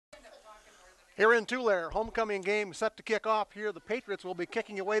Here in Tulare, homecoming game set to kick off here. The Patriots will be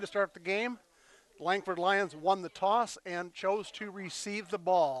kicking away to start the game. The Langford Lions won the toss and chose to receive the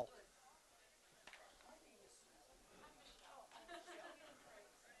ball.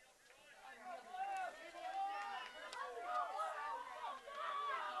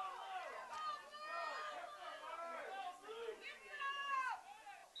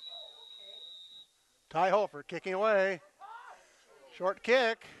 Ty Hofer kicking away. Short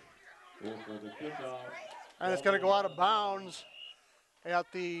kick. And it's going to go out of bounds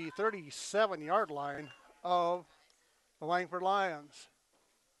at the 37-yard line of the Langford Lions.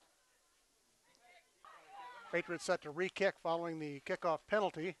 Patriots set to re-kick following the kickoff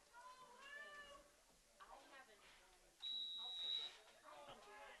penalty.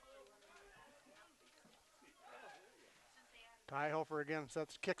 Ty Hofer again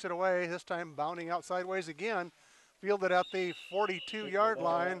kicks it away, this time bounding out sideways again. Fielded at the 42-yard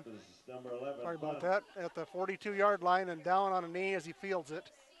line. Sorry about that. At the 42-yard line and down on a knee as he fields it.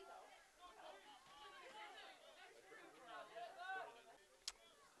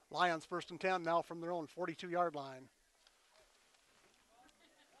 Lions 1st and 10 now from their own 42-yard line.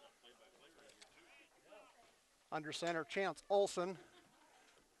 Under center, Chance Olson.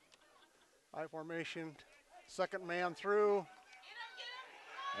 High formation, second man through.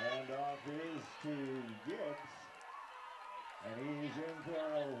 And off is to Gibbs. And he's in for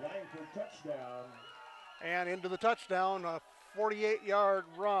a Langford touchdown. And into the touchdown, a 48-yard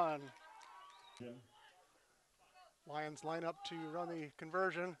run. Lions line up to run the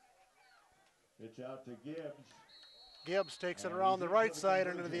conversion. Pitch out to Gibbs. Gibbs takes it around the right side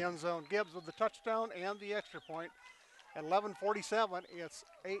into the end zone. Gibbs with the touchdown and the extra point. At 11:47, it's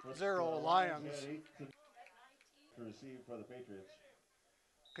 8-0 Lions. To receive for the Patriots.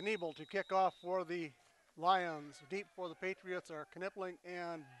 Kniebel to kick off for the Lions. Deep for the Patriots are Knipling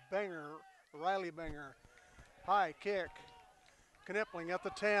and Banger, Riley Banger. High kick. Knipling at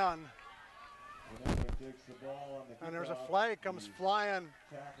the 10. And there's a flag comes flying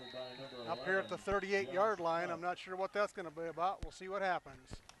up here at the 38-yard line. I'm not sure what that's going to be about. We'll see what happens.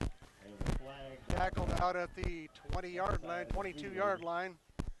 Tackled out at the 20-yard line, 22-yard line.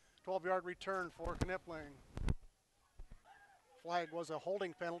 12-yard return for Knipling. Flag was a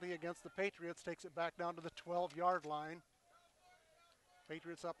holding penalty against the Patriots. Takes it back down to the 12-yard line.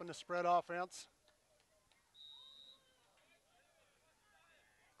 Patriots up in the spread offense.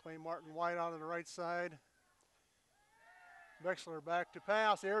 Clay Martin White out on the right side. Bexler back to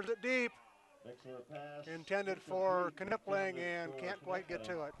pass. Airs it deep. Intended for Knipling and can't quite get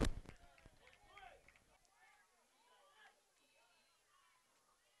to it.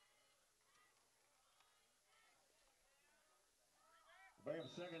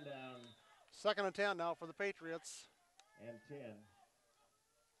 Second down. 2nd and 10 now for the Patriots. And 10.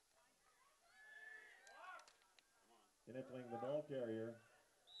 Knipling, the ball carrier.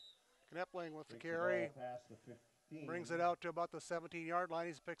 Knipling with the carry. Past the 15. Brings it out to about the 17-yard line.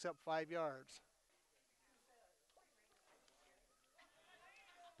 He picks up 5 yards.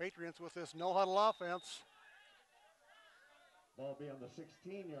 Patriots with this no-huddle offense. Ball be on the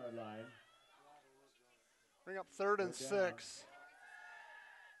 16-yard line. Bring up 3rd and 6.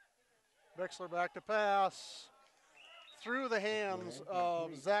 Bexler back to pass. Through the hands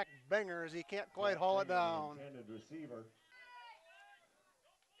of Zach Banger as he can't quite haul it down. Receiver.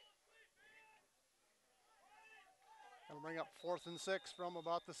 That'll bring up 4th and 6 from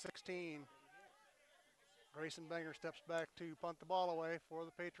about the 16. Grayson Banger steps back to punt the ball away for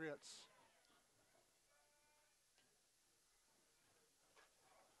the Patriots.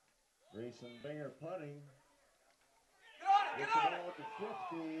 Grayson Banger punting. Gets the ball at the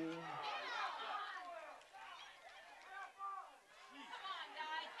 50.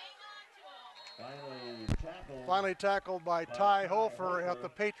 Finally tackled by Ty Hofer at the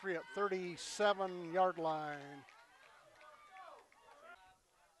Patriot 37-yard line.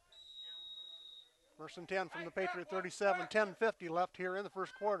 1st and 10 from the Patriot 37, 10:50 left here in the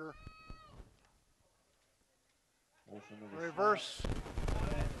first quarter. Reverse.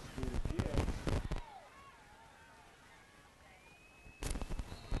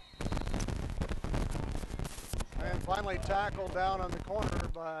 And finally tackled down on the corner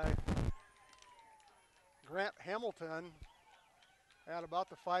by Grant Hamilton at about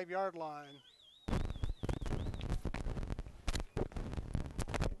the 5-yard line.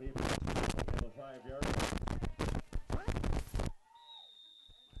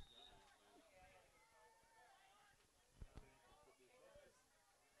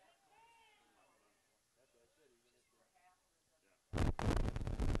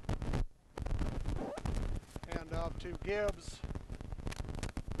 Hand off to Gibbs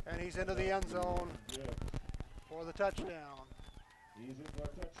And he's into the end zone for the touchdown. He's in for a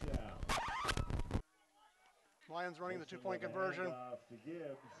touchdown. Lions running the two-point conversion.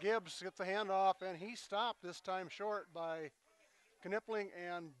 Gibbs. Gibbs gets the handoff, and he stopped this time short by Knipling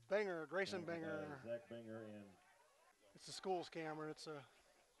and Binger, Grayson Binger. Zach Binger in. It's the school's camera. It's a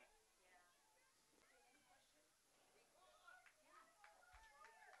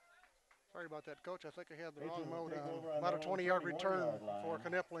sorry about that, Coach. I think I had the wrong mode on. About a 20-yard return for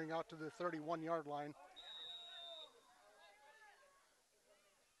Knipling out to the 31-yard line.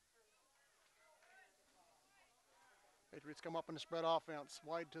 Patriots come up in the spread offense,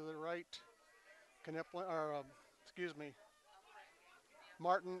 wide to the right. Knipling, or excuse me,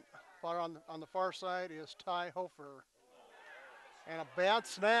 Martin. Far on the far side is Ty Hofer, and a bad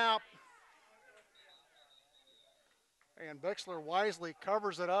snap. And Bixler wisely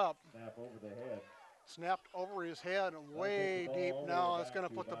covers it up. Snap over the head. Snapped over his head and way deep now. It's going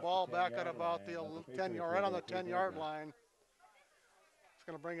to put the ball back at about the 10-yard, right on the 10-yard line. It's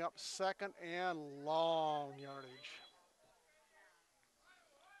going to bring up second and long yardage.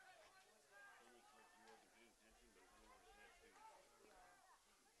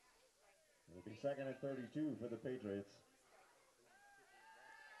 It'll be second and 32 for the Patriots.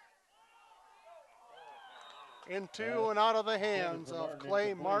 Into and out of the hands of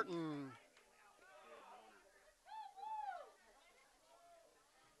Clay Martin.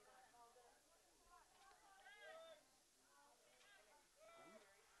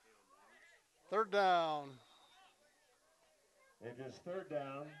 Third down. It is third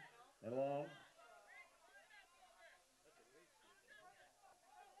down and long.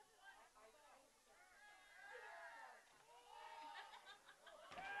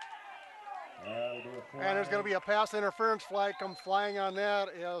 And there's going to be a pass interference flag come flying on that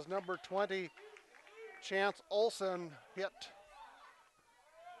as number 20, Chance Olson, hit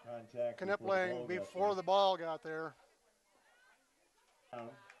Knipling before the ball got there.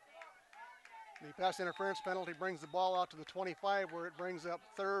 The pass interference penalty brings the ball out to the 25, where it brings up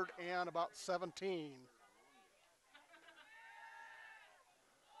third and about 17.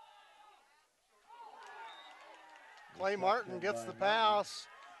 Clay Martin gets the pass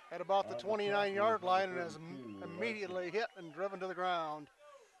at about the 29-yard line and is immediately hit and driven to the ground.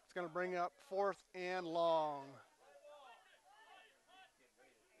 It's going to bring up fourth and long.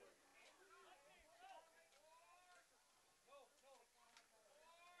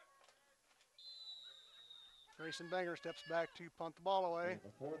 Grayson Banger steps back to punt the ball away.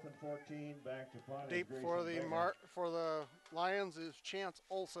 Fourth and 14, back to punt. Deep for the Lions is Chance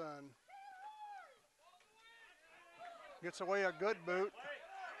Olson. Gets away a good boot.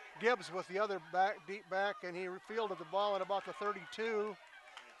 Gibbs with the other back, deep back, and he fielded the ball at about the 32.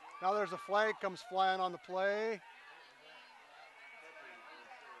 Now there's a flag comes flying on the play.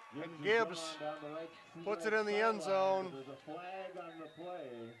 And Gibbs puts it in the end zone. There's a flag on the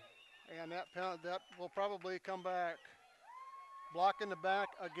play. And that will probably come back. Block in the back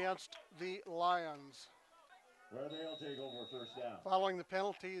against the Lions. Where they'll take over first down. Following the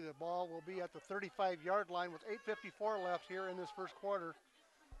penalty, the ball will be at the 35-yard line with 8:54 left here in this first quarter.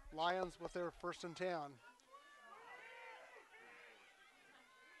 Lions with their first and 10.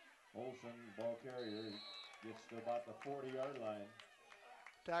 Olson, ball carrier, gets to about the 40-yard line.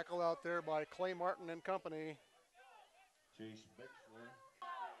 Tackle out there by Clay Martin and company. Chase Bixler.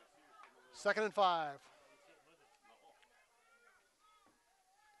 Second and 5.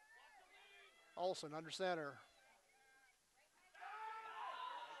 Olson under center.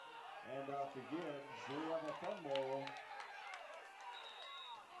 And off to Gibbs. We have a fumble.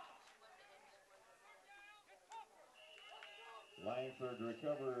 Langford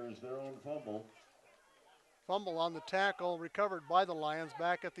recovers their own fumble. Fumble on the tackle, recovered by the Lions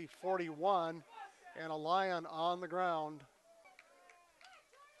back at the 41, and a Lion on the ground.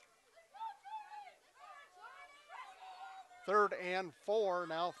 Third and 4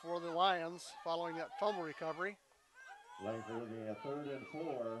 now for the Lions following that fumble recovery. Langford looking at third and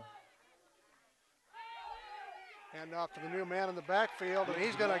 4. Hand off to the new man in the backfield, and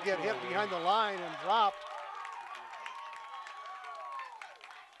he's going to get hit behind the line and dropped.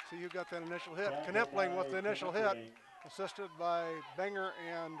 So you got that initial hit. Knipling with the initial hit, assisted by Banger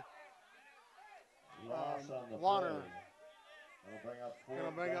and Warner. Going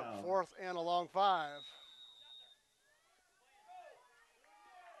to bring up fourth and a long 5.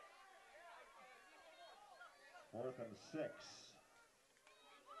 Fourth and 6.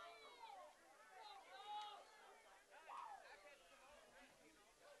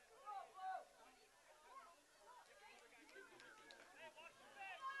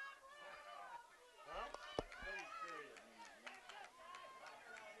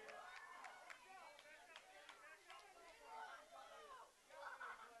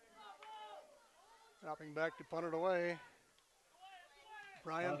 Dropping back to punt it away.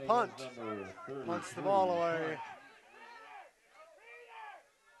 Brian Punting Punt is number 33, punts the ball away. Punt.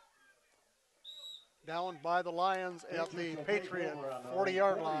 Down by the Lions at the Patriots will take Patriot over on their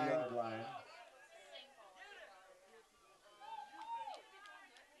 40-yard own line. 40-yard line.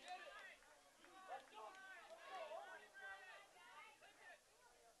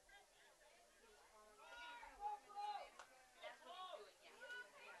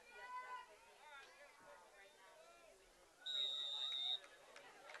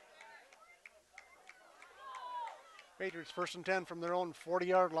 Patriots 1st and 10 from their own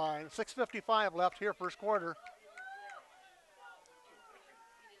 40-yard line. 6:55 left here, first quarter.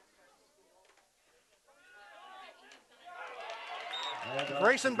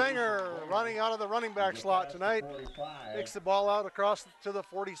 Grayson Banger running out of the running back slot tonight. Takes the ball out across to the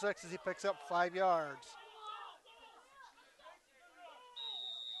 46 as he picks up 5 yards.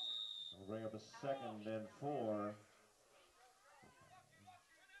 We'll bring up a 2nd and 4.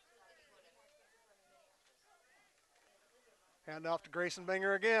 Hand off to Grayson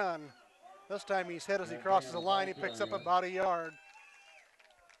Banger again. This time he's hit as he crosses the line. He picks up about a yard.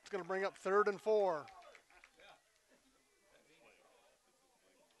 It's going to bring up 3rd and 4.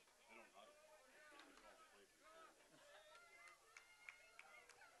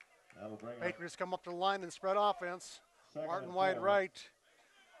 Patriots come up to the line and spread offense. Martin wide right.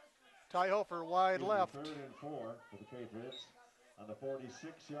 Ty Hofer wide left. 3rd and 4 for the Patriots on the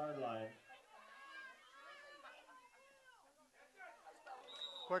 46-yard line.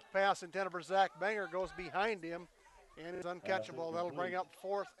 Quick pass intended for Zach Banger, goes behind him and is uncatchable. That'll bring up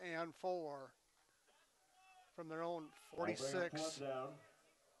 4th and 4 from their own 46.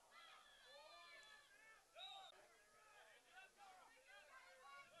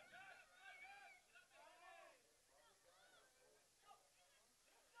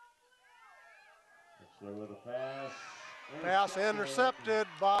 With a pass. Pass intercepted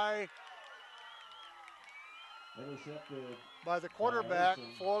by the quarterback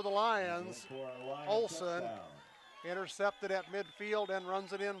for the Lions. Olsen intercepted at midfield and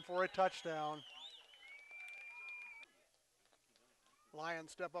runs it in for a touchdown.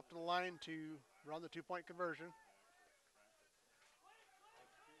 Lions step up to the line to run the 2-point conversion.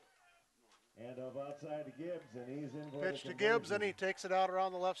 And up outside to Gibbs, and he's in for pitch to Gibbs, and he takes it out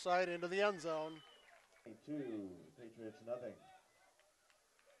around the left side into the end zone. 2, Patriots nothing.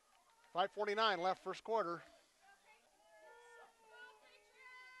 5:49 left first quarter.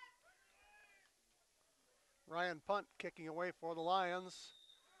 Ryan Punt kicking away for the Lions.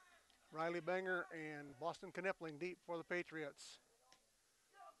 Riley Banger and Boston Knipling deep for the Patriots.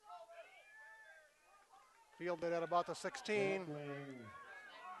 Fielded at about the 16.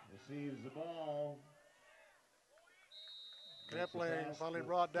 Receives the ball. Knipling finally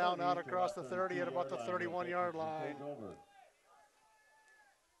brought down out across the 30 at about the 31-yard line.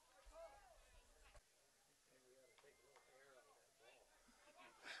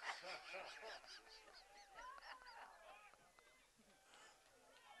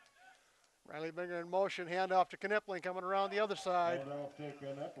 Riley Banger in motion, handoff to Knipling coming around the other side. Handoff to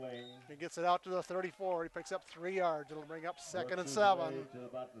Knipling. He gets it out to the 34. He picks up 3 yards. It'll bring up 2nd and 7. To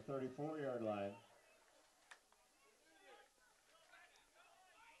about the 34-yard line.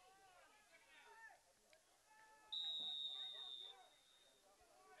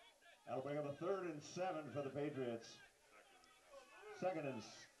 That'll bring up a 3rd and 7 for the Patriots. 2nd and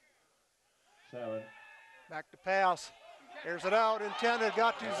 7. Back to pass. Here's it out, intended,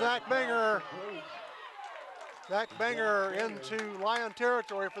 got to Zach Banger. Zach Banger into Lion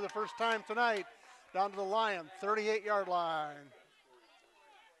territory for the first time tonight, down to the Lion 38-yard line.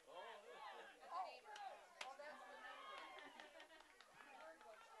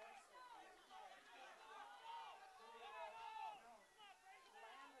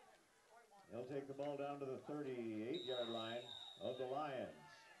 They'll take the ball down to the 38-yard line of the Lions.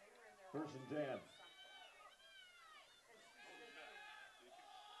 1st and 10.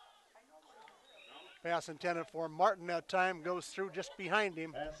 Pass intended for Martin that time, goes through just behind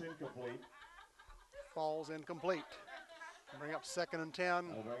him. Pass incomplete. Falls incomplete. Bring up 2nd and 10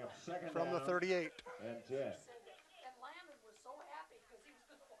 from the 38. And 10.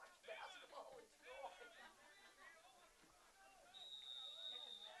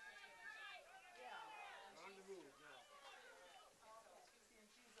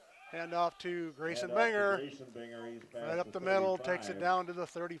 Hand off to Grayson Banger. Right up the middle, takes it down to the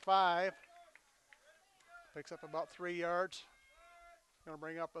 35. Picks up about 3 yards. Going to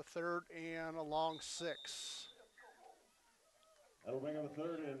bring up a 3rd and a long 6. That'll bring up a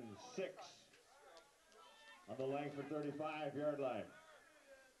 3rd and 6 on the Langford 35-yard line.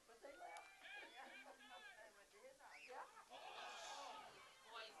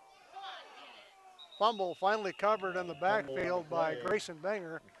 fumble finally covered in the Fumble on the backfield by play, Grayson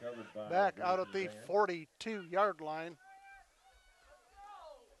Banger, recovered by back out Grayson at the Banger. 42-yard line.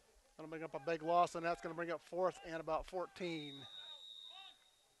 Going to bring up a big loss, and that's going to bring up 4th and about 14.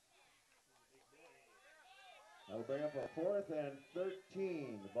 That'll bring up a 4th and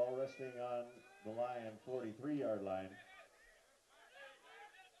 13. The ball resting on the Lion 43-yard line.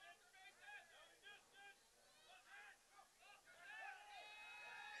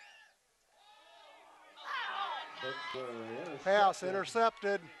 Pass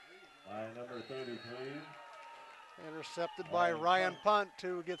intercepted. By number 33. Intercepted by Ryan Punt,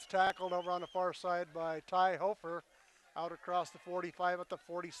 who gets tackled over on the far side by Ty Hofer, out across the 45 at the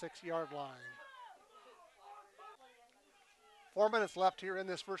 46-yard line. 4 minutes left here in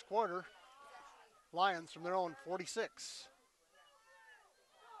this first quarter. Lions from their own 46.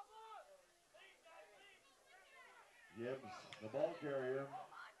 Gibbs, the ball carrier.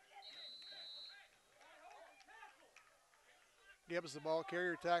 Gibbs, the ball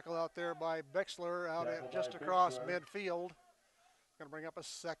carrier, tackle out there by Bixler out at just across midfield. Going to bring up a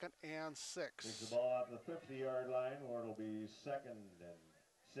 2nd and 6. Takes the ball out to the 50-yard line where it'll be 2nd and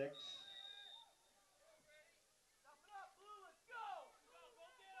 6.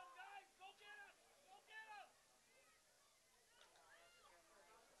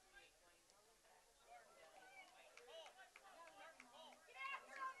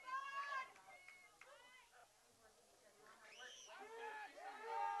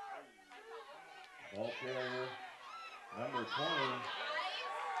 Ball carrier, number 20,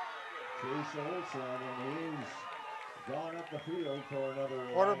 Chase Olson, and he's gone up the field for another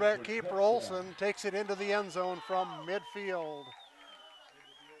quarterback keeper Olson takes it into the end zone from midfield.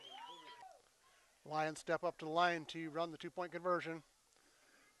 Lions step up to the line to run the 2-point conversion.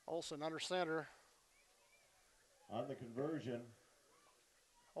 Olson under center. On the conversion.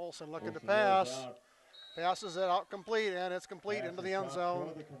 Olson looking to pass. Passes it out complete, and it's complete into the end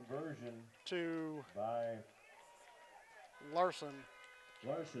zone the conversion to by Larson.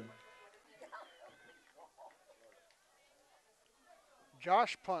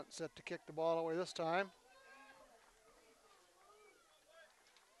 Josh Punt set to kick the ball away this time.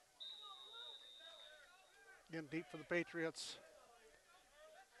 Again, deep for the Patriots.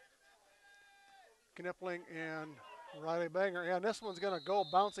 Knipling and Riley Banger. And this one's going to go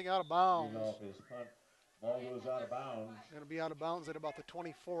bouncing out of bounds. His punt ball goes out of bounds. Going to be out of bounds at about the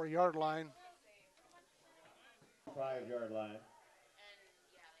 24-yard line. 5-yard line.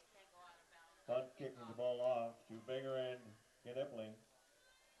 Punt kicking the ball off to Banger and Knipling.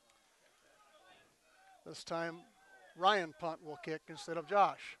 This time, Ryan Punt will kick instead of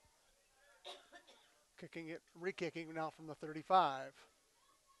Josh. Kicking it, re-kicking now from the 35.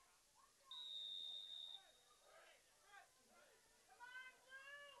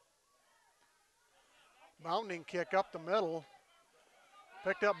 Bounding kick up the middle.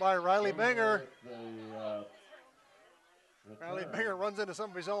 Picked up by Riley Banger. Riley Banger runs into some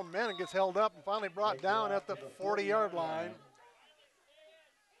of his own men and gets held up and finally brought down at the 40-yard line.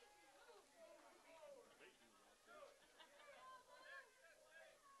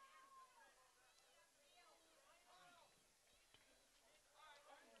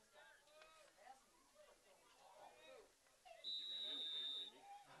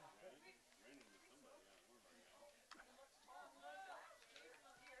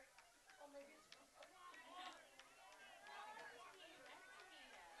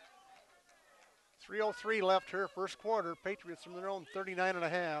 .303 left here, first quarter. Patriots from their own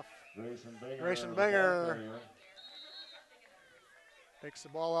 39.5. Grayson Banger takes the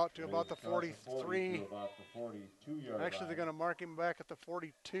ball out to about the 43. Actually, they're going to mark him back at the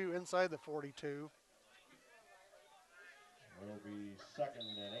 42, inside the 42. It'll be 2nd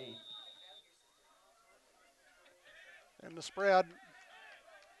and 8. And the spread.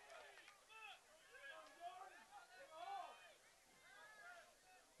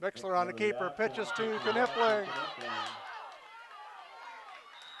 Bixler on the keeper, pitches to Knipling.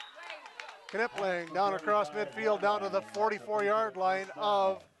 Knipling down across midfield, down to the 44-yard line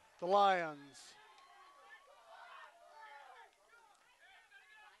of the Lions.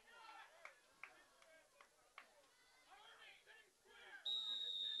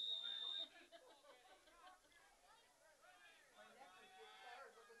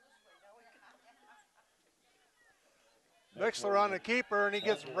 Bixler on the keeper, and he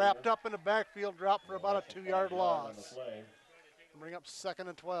gets wrapped up in the backfield, drop for about a 2-yard loss. Bring up 2nd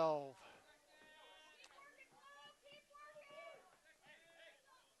and 12.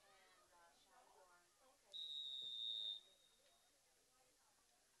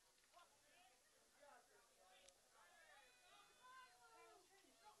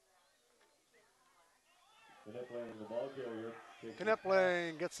 Knipling, the ball carrier.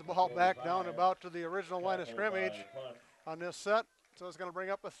 Knipling gets the ball back down about to the original line of scrimmage on this set. So it's going to bring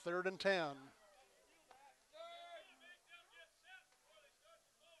up a 3rd and 10.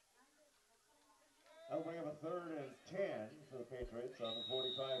 That'll bring up a 3rd and 10 for the Patriots on the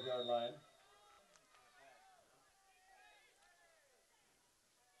 45-yard line.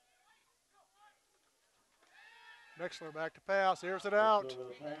 Mixler back to pass. Here's it out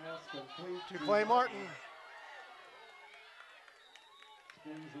to Clay Martin.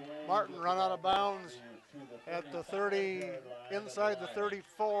 Martin run out of bounds at the 30, inside the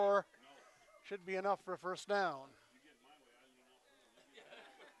 34. Should be enough for a first down.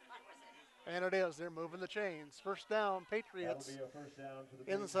 And it is. They're moving the chains. First down, Patriots.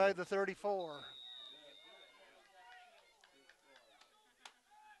 Inside the 34.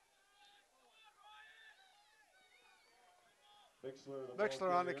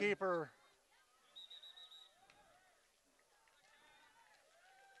 Mixler on the keeper.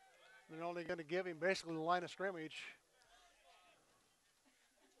 They're only going to give him basically the line of scrimmage.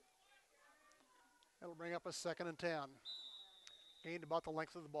 That'll bring up a 2nd and 10. Gained about the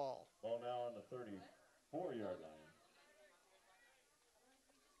length of the ball. Ball now on the 34-yard line.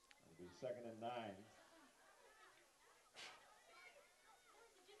 It'll be 2nd and 9.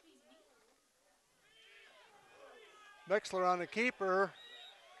 Mixler on the keeper.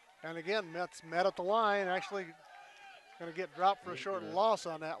 And again, Met's met at the line. Actually going to get dropped for a short loss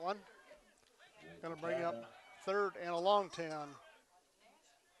on that one. Going to bring up 3rd and a long 10.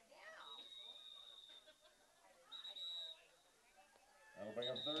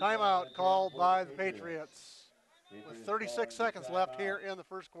 Timeout called by the Patriots with 36 seconds left here in the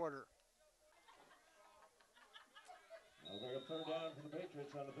first quarter. That'll bring up 3rd down for the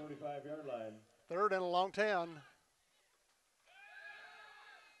Patriots on the 35-yard line. 3rd and a long 10.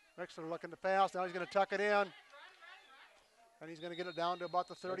 Mixler looking to pass. Now he's going to tuck it in. And he's going to get it down to about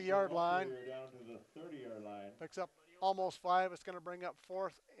the 30-yard line. Down to the 30-yard line. Picks up almost 5. It's going to bring up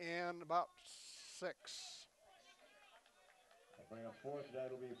 4th and about 6. Bring up 4th.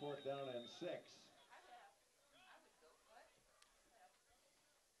 That'll be 4th down and 6.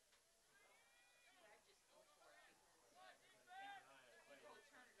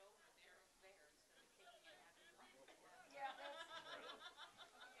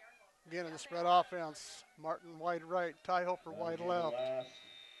 Again in the spread offense, Martin wide right, Ty Hoper wide left.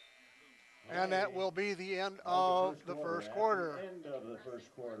 And that will be the end of the first quarter. End of the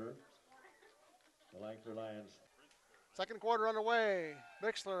first quarter. The Langford Lions. Second quarter underway.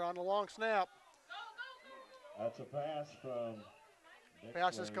 Mixler on the long snap. That's a pass from Mixler.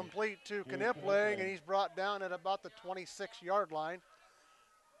 Pass is complete to Knipling, and he's brought down at about the 26-yard line.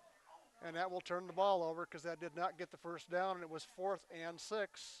 And that will turn the ball over because that did not get the first down, and it was 4th and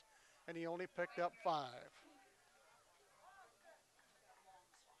 6. And he only picked up 5.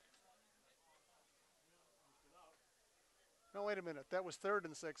 No, wait a minute. That was 3rd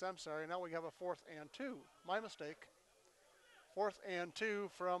and 6. I'm sorry. Now we have a 4th and 2. My mistake. 4th and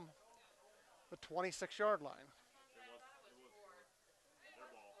 2 from the 26-yard line.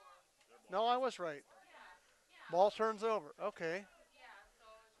 No, I was right. Ball turns over. Okay.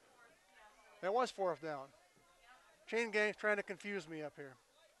 That was 4th down. Chain gang's trying to confuse me up here.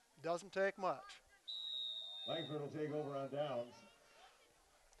 Doesn't take much. Langford will take over on downs.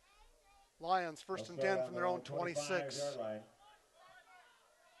 Lions 1st and 10 from their own 26.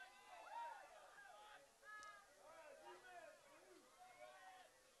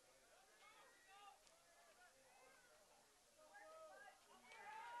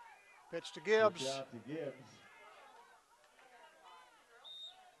 Pitch to Gibbs. Pitch out to Gibbs.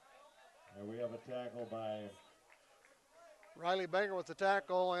 And we have a tackle by Riley Banger with the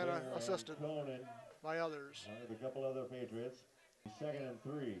tackle and assisted Conan by others. With a couple other Patriots. 2nd and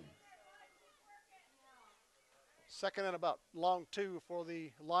 3. 2nd and about long 2 for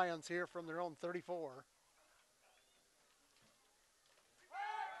the Lions here from their own 34.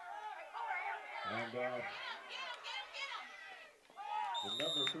 And the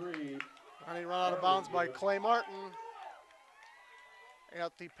number 3. And he run out of bounds by Clay Martin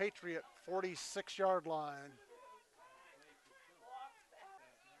at the Patriot 46-yard line.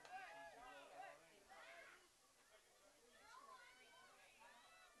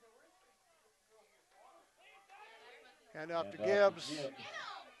 And up to Gibbs. He's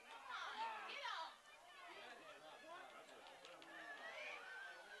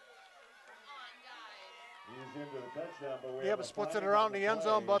into the touchdown, but Gibbs splits it around the end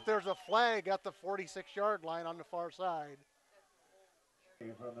zone, but there's a flag at the 46-yard line on the far side.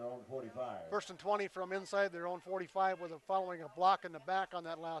 From their own 45. 1st and 20 from inside their own 45 with following a block in the back on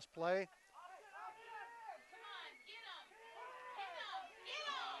that last play.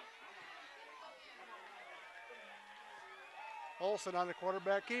 Olson on the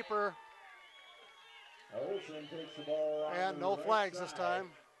quarterback keeper. Olson takes the ball around And to no the right flags this side.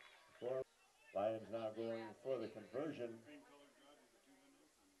 time. Lions now going for the conversion.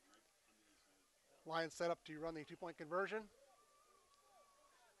 Lions set up to run the two-point conversion.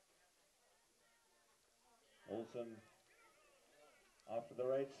 Olson off to the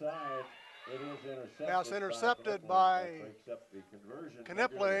right side. It is intercepted. Pass intercepted by That breaks up the conversion.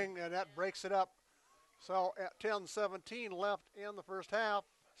 Knipling, and that breaks it up. So at 10:17 left in the first half,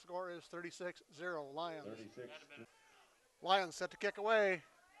 score is 36-0 Lions. 36. Lions set to kick away.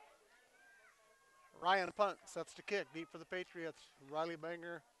 Ryan punt sets to kick deep for the Patriots. Riley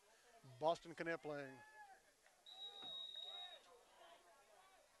Banger, Boston Knipling.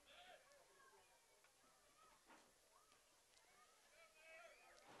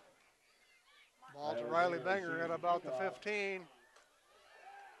 Ball to Riley Banger at about the 15.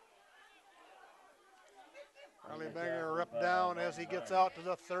 Riley Banger ripped down as he gets out to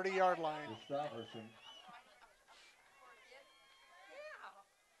the 30-yard line. Gustafsson.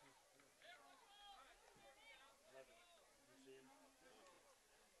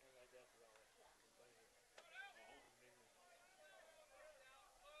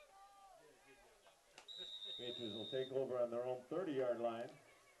 Patriots will take over on their own 30-yard line.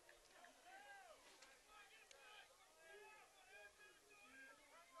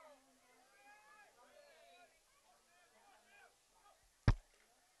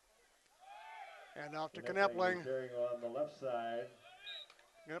 And off to Knipling. Carrying on the left side.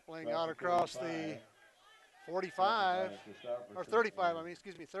 Knipling out across the 45, or 35,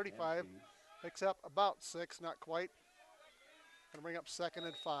 35. Picks up about 6, not quite. Gonna bring up 2nd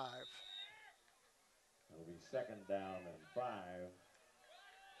and 5. It'll be 2nd down and 5.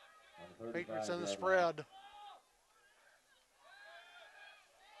 On the Patriots in the spread. Line.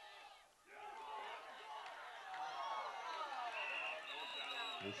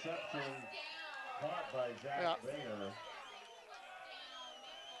 Reception caught by Zach Banger.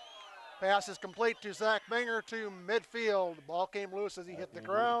 Pass is complete to Zach Banger to midfield. Ball came loose as he hit the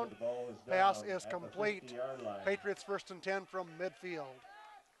ground. Pass is complete. Patriots 1st and 10 from midfield.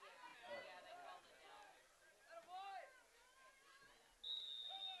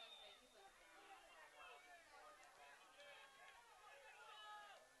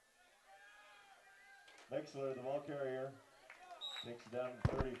 Bixler, the ball carrier, takes it down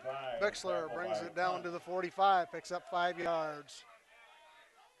to 35. Bixler brings it down to the 45, picks up 5 yards.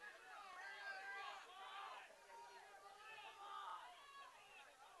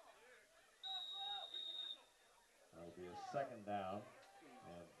 That'll be a 2nd down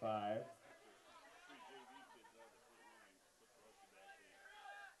and 5.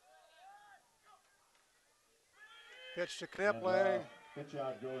 Pitch to Knipling. Pitch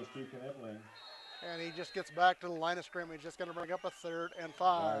out goes to Knipling. And he just gets back to the line of scrimmage. Just going to bring up a 3rd and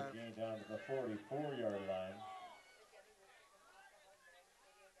 5. Gain down to the 44-yard line.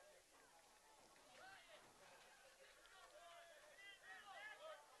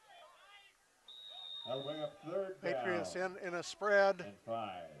 That'll bring up 3rd down. Patriots in a spread. And 5.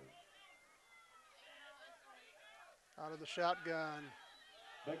 Out of the shotgun.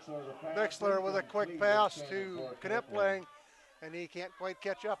 Bixler with a quick pass to Knipling, and he can't quite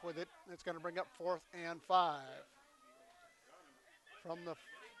catch up with it. It's going to bring up 4th and 5. From the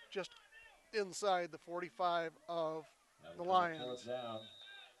just inside the 45 of the Lions. 4th down.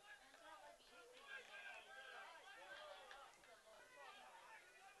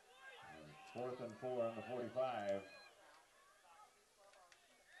 And 4th and 4 on the 45.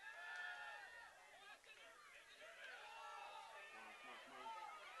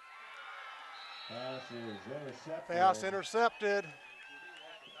 Pass intercepted.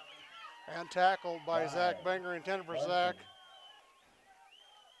 And tackled by Zach Banger, intended for Zach.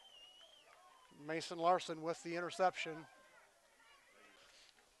 Mason Larson with the interception.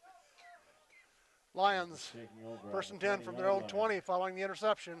 Lions, 1st and 10 from their own 20 following the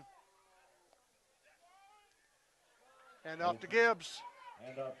interception. And off to Gibbs.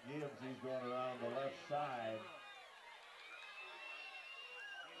 And off Gibbs, he's going around the left side.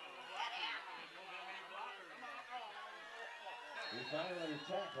 He finally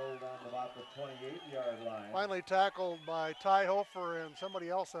tackled on about the 28-yard line. Finally tackled by Ty Hofer and somebody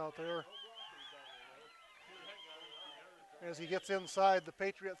else out there. As he gets inside the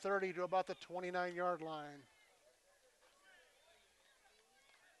Patriot 30 to about the 29-yard line.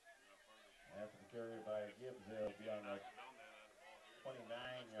 After the carry by Gibbs, they'll be on the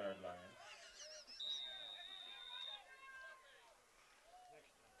 29-yard line.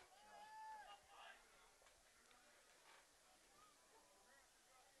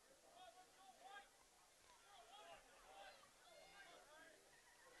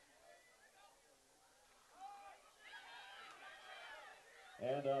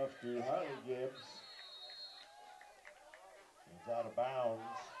 handoff to Harley Gibbs. It's out of bounds,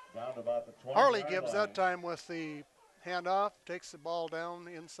 down to about the 20-yard Harley line. Gibbs that time with the handoff, takes the ball down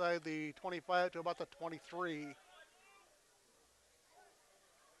inside the 25 to about the 23.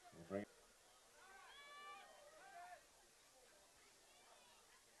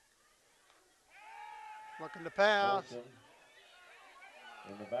 Looking to pass. Olsen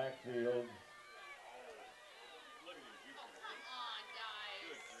in the backfield.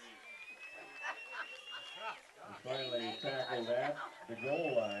 He finally tackled at the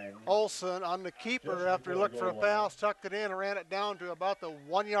goal line. Olsen on the keeper after he looked for a pass, tucked it in and ran it down to about the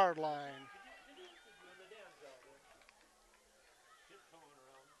 1-yard line.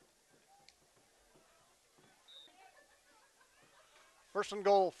 First and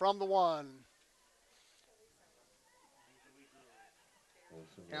goal from the 1.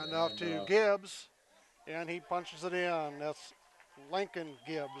 And off to Gibbs, and he punches it in. That's Lincoln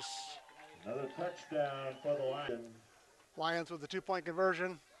Gibbs. Another touchdown for the Lions. Lions with the 2-point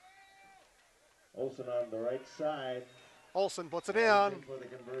conversion. Olsen on the right side. Olsen puts it in. For the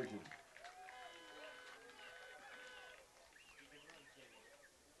conversion.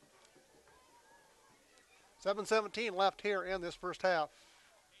 $7:17 left here in this first half.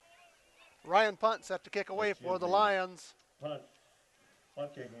 Ryan Punt set to kick away for the Lions. Punt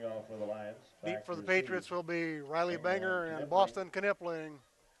kicking off for the Lions. Deep for the Patriots will be Riley Banger and Boston Knipling.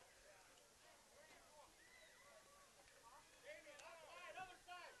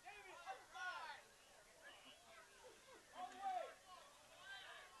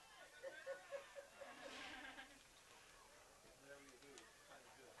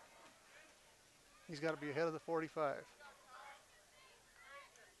 He's got to be ahead of the 45.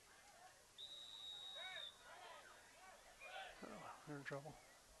 Oh, they're in trouble.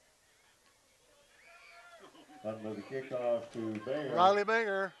 Under the kickoff to Banger. Riley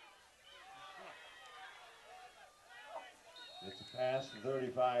Banger. It's a pass to the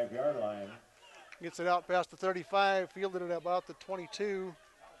 35-yard line. Gets it out past the 35, fielded it about the 22.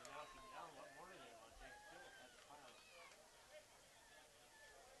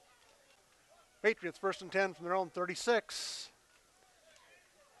 Patriots first and 10 from their own 36.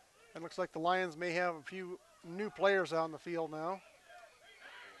 And looks like the Lions may have a few new players on the field now.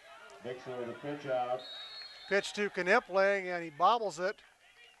 Mixer with a pitch out. Pitch to Knipling, and he bobbles it.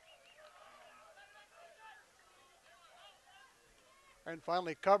 And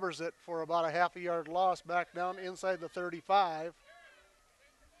finally covers it for about a half-a-yard loss back down inside the 35.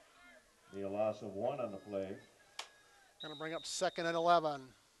 Be a loss of 1 on the play. Going to bring up 2nd and 11.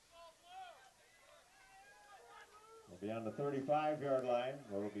 We'll be on the 35-yard line,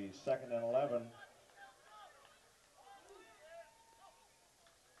 where it'll be 2nd and 11.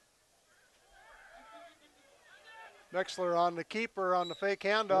 Wexler on the keeper on the fake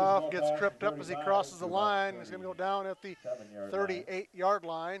handoff, gets tripped up as he crosses the line. He's going to go down at the 38-yard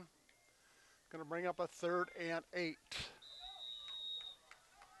line. Going to bring up a 3rd and 8.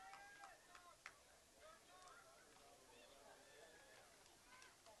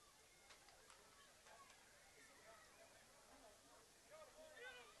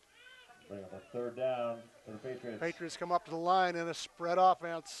 Bring up a 3rd down for the Patriots. Patriots come up to the line in a spread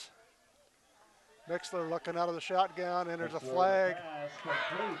offense. Wexler looking out of the shotgun, and there's a flag.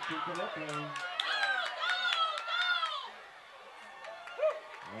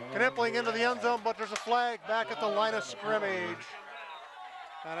 Knipling into the end zone, but there's a flag back at the line of scrimmage.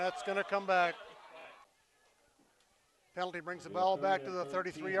 And that's going to come back. Penalty brings the ball back to the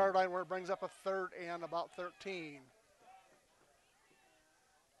 33-yard line, where it brings up a 3rd and about 13.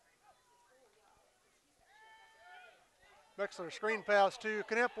 Wexler screen pass to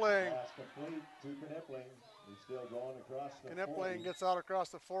Knipling. Pass complete to Knipling. He's still going across the Knipling 40. gets out across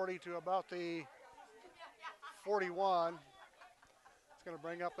the 40 to about the 41. It's going to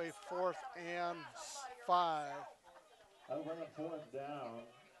bring up a 4th and 5. That'll bring up 4th down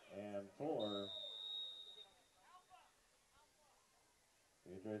and 4.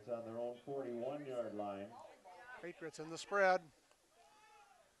 Patriots on their own 41-yard line. Patriots in the spread.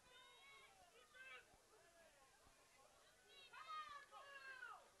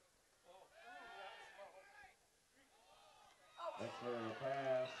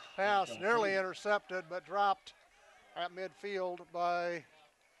 Pass nearly intercepted, but dropped at midfield by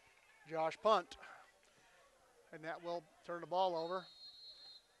Josh Punt. And that will turn the ball over.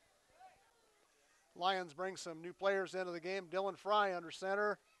 Lions bring some new players into the game. Dylan Fry under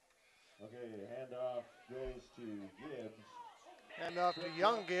center. Okay, handoff goes to Gibbs. Handoff to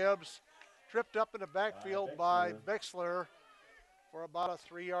young Gibbs. Tripped up in the backfield by Bixler for about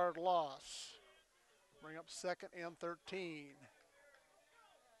a 3-yard loss. Bring up 2nd and 13.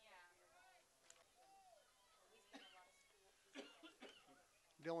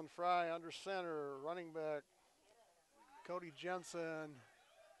 Dylan Fry under center, running back Cody Jensen.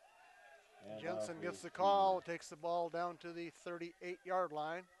 And Jensen off gets is the to call, takes the ball down to the 38-yard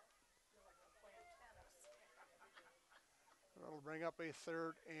line. That'll bring up a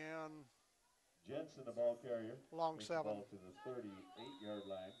 3rd and Jensen, the ball carrier. long Takes 7. the ball to the 38-yard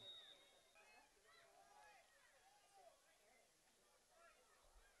line.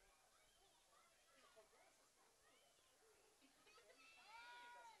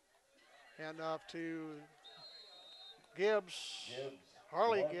 Hand off to Gibbs. Gibbs,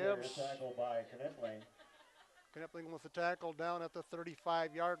 Harley ball carrier, Gibbs. tackle by Knipling. Knipling with the tackle down at the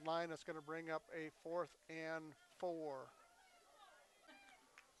 35-yard line. That's going to bring up a 4th and 4.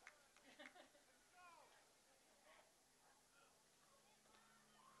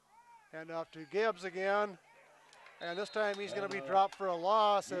 Hand off to Gibbs again. And this time he's going to be dropped for a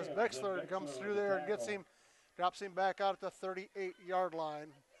loss as Bexler comes through there and gets him, drops him back out at the 38-yard line.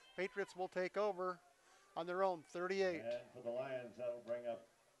 Patriots will take over on their own 38. And for the Lions, that'll bring up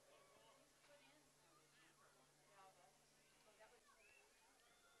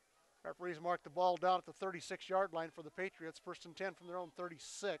Referees mark the ball down at the 36-yard line for the Patriots. 1st and 10 from their own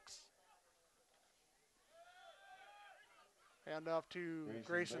 36. Hand off to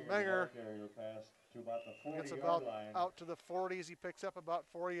Grayson Menger. Carrier pass to about the 40-yard Gets about line. out to the 40s. He picks up about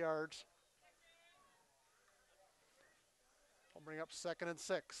 4 yards. I'll bring up 2nd and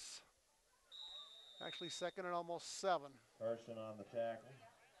 6. Actually 2nd and almost 7. Carson on the tackle.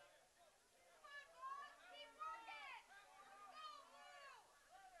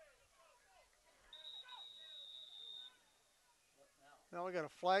 Now we got a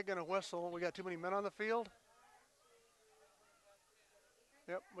flag and a whistle. We got too many men on the field.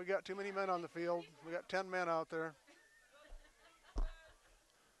 Yep, we got too many men on the field. We got 10 men out there.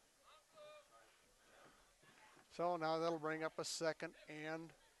 So now that'll bring up a 2nd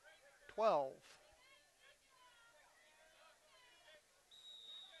and 12.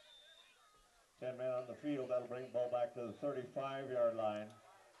 Ten men on the field. That'll bring the ball back to the 35-yard line.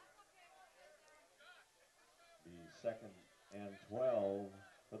 The 2nd and 12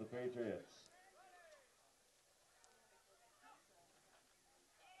 for the Patriots.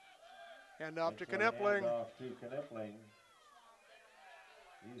 Hand off to Knipling. Off to Knipling.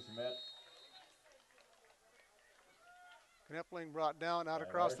 He's met. Knipling brought down out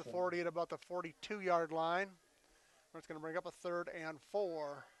across the 40 at about the 42-yard line. It's going to bring up a 3rd and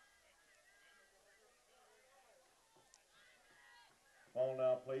 4. Ball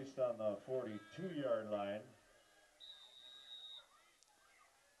now placed on the 42-yard line.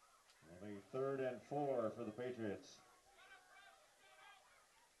 It'll be 3rd and 4 for the Patriots.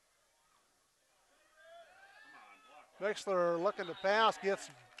 Wexler looking to pass, gets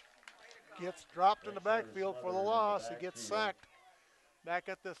dropped in the backfield for the loss. He gets sacked back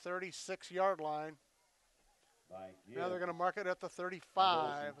at the 36-yard line. Now they're going to mark it at the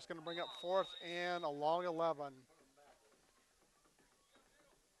 35. It's going to bring up 4th and a long 11.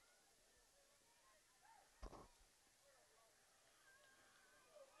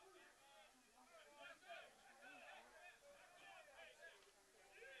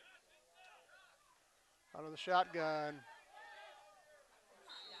 Out of the shotgun.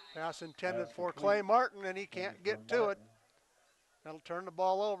 Pass intended for Clay Martin, and he can't get to it. That'll turn the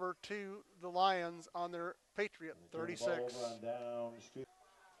ball over to the Lions on their Patriot 36.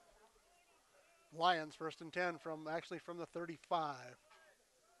 Lions 1st and 10 from the 35.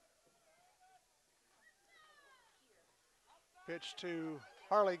 Pitch to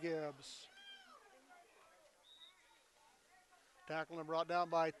Harley Gibbs. Tackle and brought down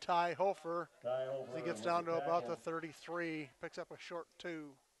by Ty Hofer. He gets down to about the 33, picks up a short 2.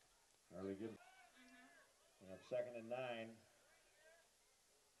 Harley Gibbs. 2nd and 9.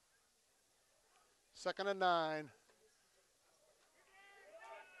 2nd and 9.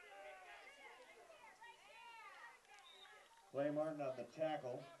 Clay Martin on the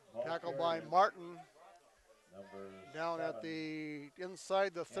tackle. Tackle by Martin. Down 7. at the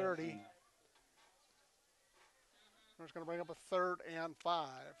inside the 30. It's going to bring up a 3rd and 5.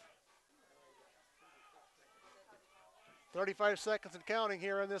 35 seconds and counting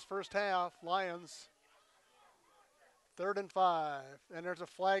here in this first half. Lions 3rd and 5. And there's a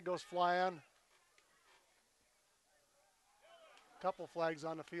flag goes flying. Couple flags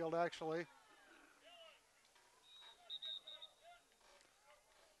on the field actually.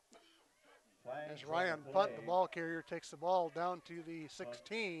 As Ryan Punt, the ball carrier, takes the ball down to the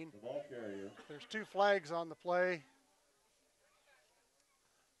 16. The ball carrier. There's 2 flags on the play.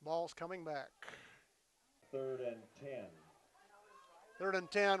 Ball's coming back. 3rd and 10. 3rd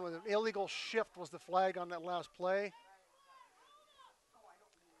and 10 with an illegal shift was the flag on that last play.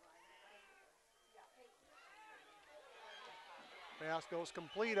 Pass goes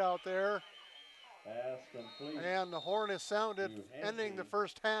complete out there. Pass complete. And the horn is sounded, ending the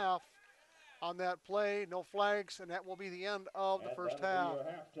first half on that play. No flags, and that will be the end of the first half. That'll be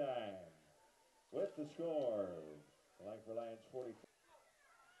your halftime. With the score, Langford Lions 44.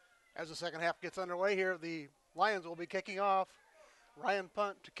 As the second half gets underway here, the Lions will be kicking off. Ryan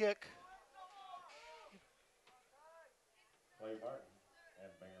punt to kick. Clay Martin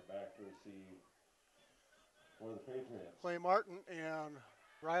and Banger back to receive for the Patriots. Clay Martin and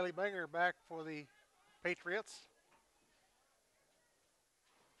Riley Banger back for the Patriots.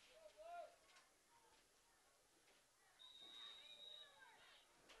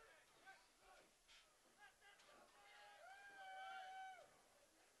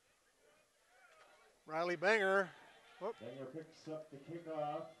 Riley Banger. Whoop. Banger picks up the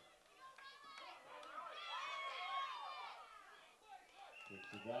kickoff.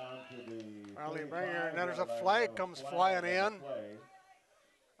 Kicks it down to the Riley Banger, and then there's a flag comes flying in.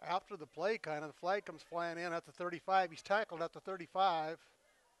 After the play, the flag comes flying in at the 35. He's tackled at the 35.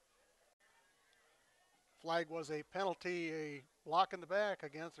 Flag was a penalty, a block in the back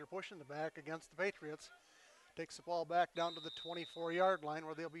against, or push in the back against the Patriots. Takes the ball back down to the 24-yard line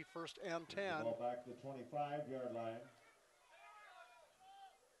where they'll be first and 10. The ball back to the 25-yard line.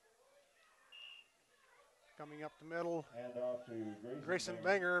 Coming up the middle. Hand off to Grayson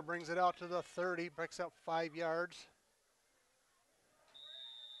Banger brings it out to the 30, breaks up 5 yards.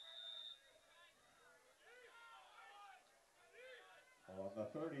 On the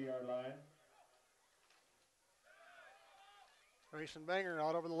 30-yard line. Grayson Banger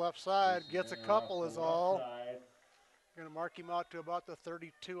out over the left side, gets a couple is all. Going to mark him out to about the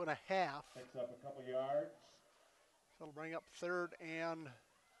 32 and a half. Picks up a couple yards. So it'll bring up 3rd and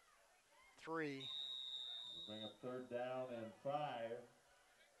 3. We'll bring up 3rd down and 5.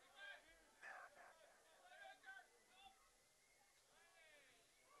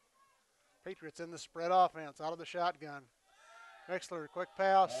 Patriots in the spread offense, out of the shotgun. Wexler, quick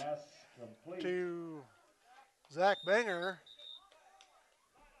pass to Zach Banger.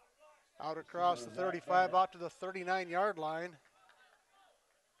 Out across the 35, out to the 39-yard line.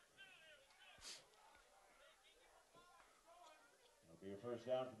 It'll be a first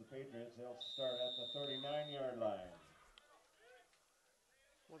down for the Patriots. They'll start at the 39-yard line.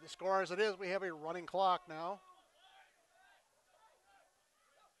 With the score as it is, we have a running clock now.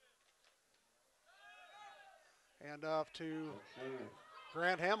 Hand off to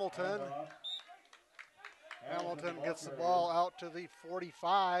Grant Hamilton. Hamilton gets the ball out to the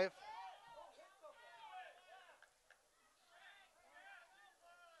 45.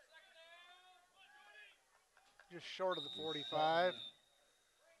 Just short of the 45.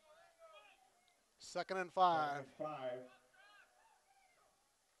 2nd and 5.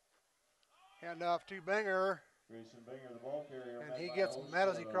 Hand off to Banger. Grayson Banger, the ball carrier. And he gets met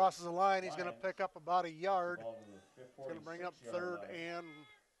as he crosses the line. He's going to pick up about a yard. It's going to bring up 3rd and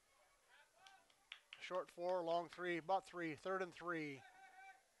short 4, long 3, about 3, 3rd and 3.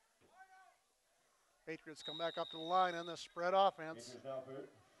 Patriots come back up to the line in the spread offense. Patriots now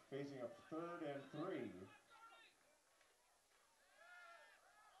facing a 3rd and 3.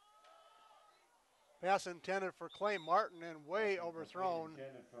 Pass intended for Clay Martin and way overthrown.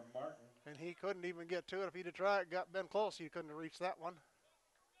 Intended for Martin. And he couldn't even get to it. If he'd have tried, been close, he couldn't have reached that one.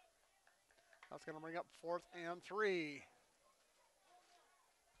 That's going to bring up 4th and 3.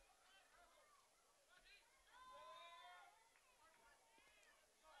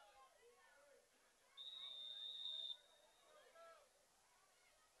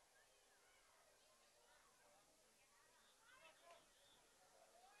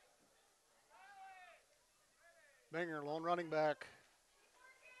 Banger, lone running back.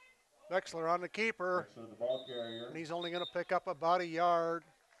 Wexler on the keeper. Wexler, the ball carrier. And he's only going to pick up about a yard.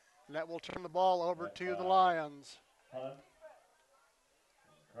 And that will turn the ball over to the Lions. Hunt.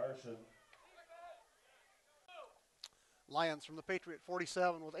 Carson. Lions from the Patriot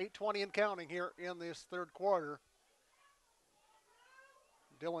 47 with 8:20 and counting here in this 3rd quarter.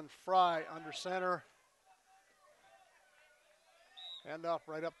 Dylan Fry under center. Hand off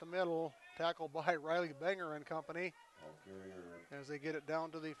right up the middle. Tackled by Riley Banger and company. As they get it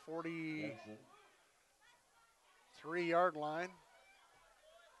down to the 43-yard line.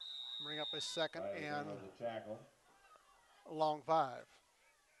 Bring up a 2nd and a long 5.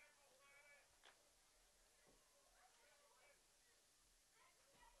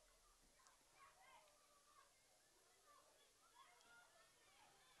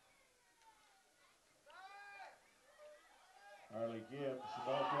 Harley Gibbs,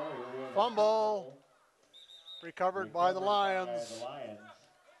 ball carrier. Fumble. Recovered by the Lions.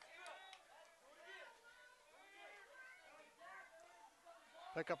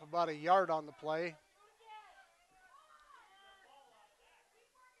 Pick up about a yard on the play.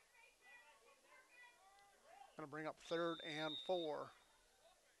 Going to bring up 3rd and 4.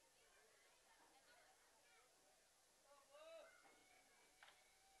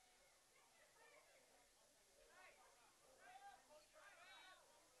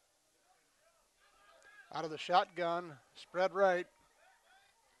 Out of the shotgun, spread right.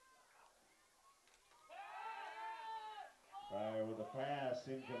 Try with a pass,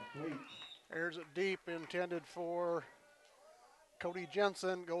 incomplete. Airs it deep, intended for Cody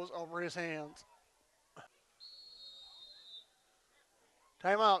Jensen, goes over his hands.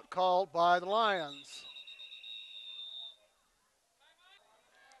 Timeout called by the Lions.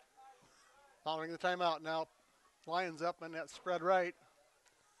 Following the timeout now, Lions up in that spread right.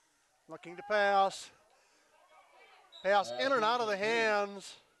 Looking to pass. Pass in and out of the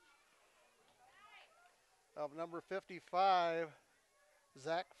hands of number 55,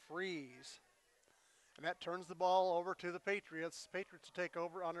 Zach Fries. And that turns the ball over to the Patriots. Patriots will take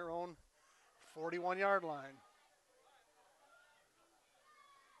over on their own 41-yard line.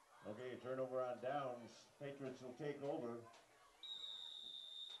 Okay, turnover on downs. Patriots will take over.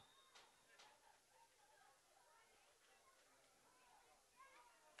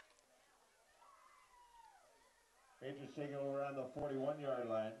 Patriots taking over on the 41-yard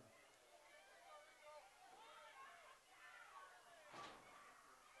line.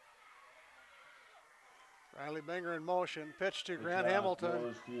 Riley Binger in motion. Pitch to The Grant toss Hamilton.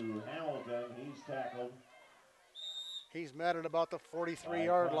 goes to Hamilton. He's tackled. He's met at about the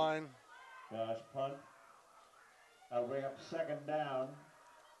 43-yard line. Josh punt. That'll bring up 2nd down.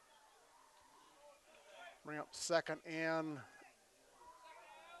 Bring up 2nd and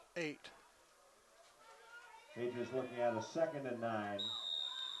 8. Patriots looking at a 2nd and 9.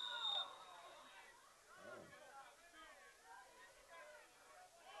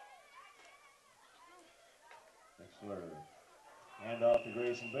 Hand off to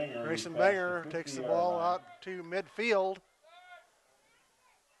Grayson Binger. Grayson Binger takes the ball out to midfield.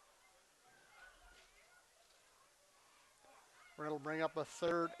 It'll bring up a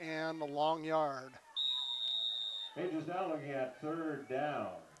 3rd and a long yard. Patriots now looking at 3rd down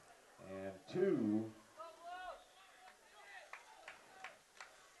and 2.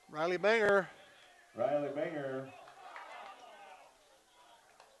 Riley Binger.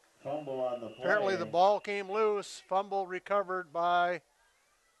 Fumble on the play. Apparently the ball came loose. Fumble recovered by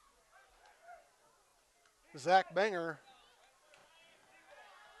Zach Binger.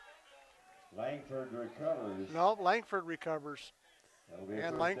 Langford recovers. No, Langford recovers.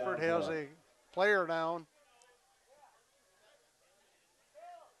 And Langford has a player down.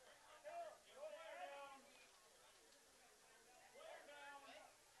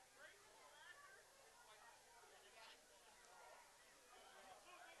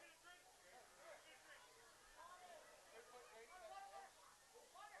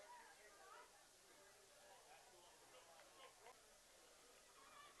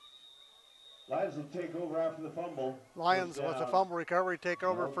 Lions will take over after the fumble. Lions with the fumble recovery take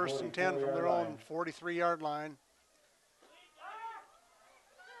over 1st and 10 from their own 43-yard line.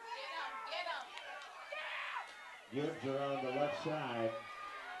 Gibbs around the left side.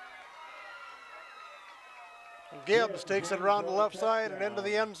 Gibbs takes it around the left side and into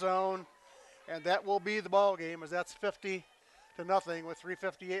the end zone. And that will be the ball game, as that's 50-0 with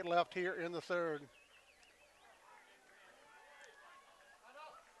 3:58 left here in the 3rd.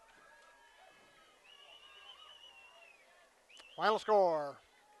 Final score,